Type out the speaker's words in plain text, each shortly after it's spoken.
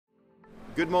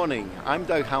Good morning, I'm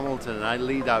Doug Hamilton and I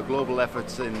lead our global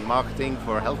efforts in marketing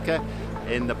for healthcare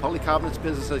in the polycarbonates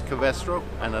business at Covestro,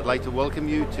 and I'd like to welcome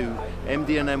you to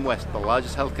MD&M West, the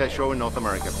largest healthcare show in North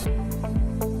America.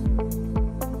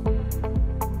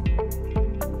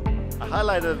 A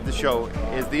highlight of the show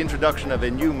is the introduction of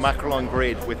a new Macrolon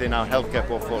grade within our healthcare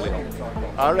portfolio.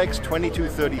 RX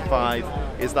 2235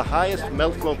 is the highest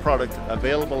melt flow product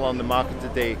available on the market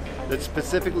today that's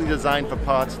specifically designed for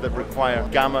parts that require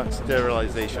gamma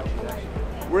sterilization.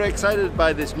 We're excited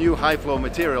by this new high flow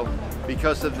material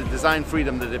because of the design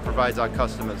freedom that it provides our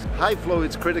customers. High flow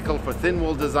is critical for thin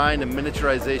wall design and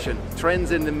miniaturization,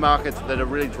 trends in the market that are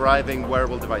really driving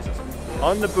wearable devices.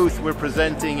 On the booth, we're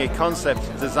presenting a concept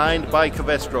designed by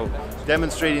Covestro,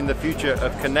 demonstrating the future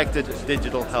of connected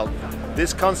digital health.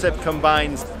 This concept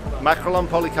combines Macrolon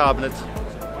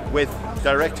polycarbonate with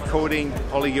direct coating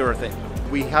polyurethane.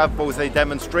 We have both a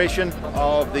demonstration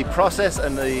of the process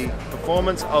and the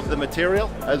performance of the material,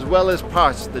 as well as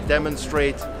parts that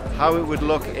demonstrate how it would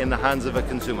look in the hands of a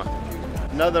consumer.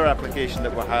 Another application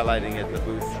that we're highlighting at the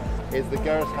booth is the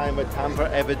Gerresheimer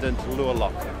tamper-evident lure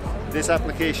lock. This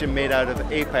application, made out of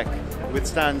APEC,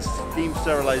 withstands steam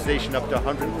sterilization up to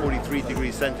 143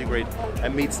 degrees centigrade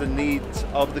and meets the needs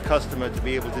of the customer to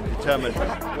be able to determine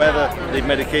whether the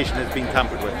medication has been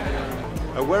tampered with.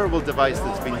 A wearable device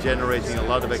that's been generating a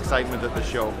lot of excitement at the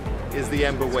show is the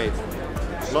Ember Wave.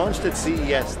 Launched at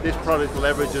CES, this product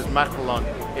leverages Macrolon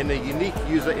in a unique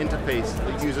user interface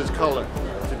that uses color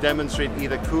to demonstrate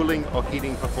either cooling or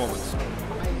heating performance.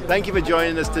 Thank you for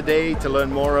joining us today to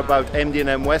learn more about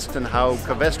MD&M West and how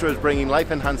Covestro is bringing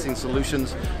life-enhancing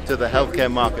solutions to the healthcare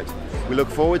market. We look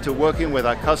forward to working with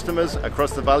our customers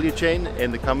across the value chain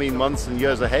in the coming months and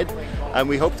years ahead, and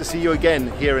we hope to see you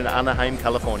again here in Anaheim,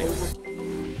 California.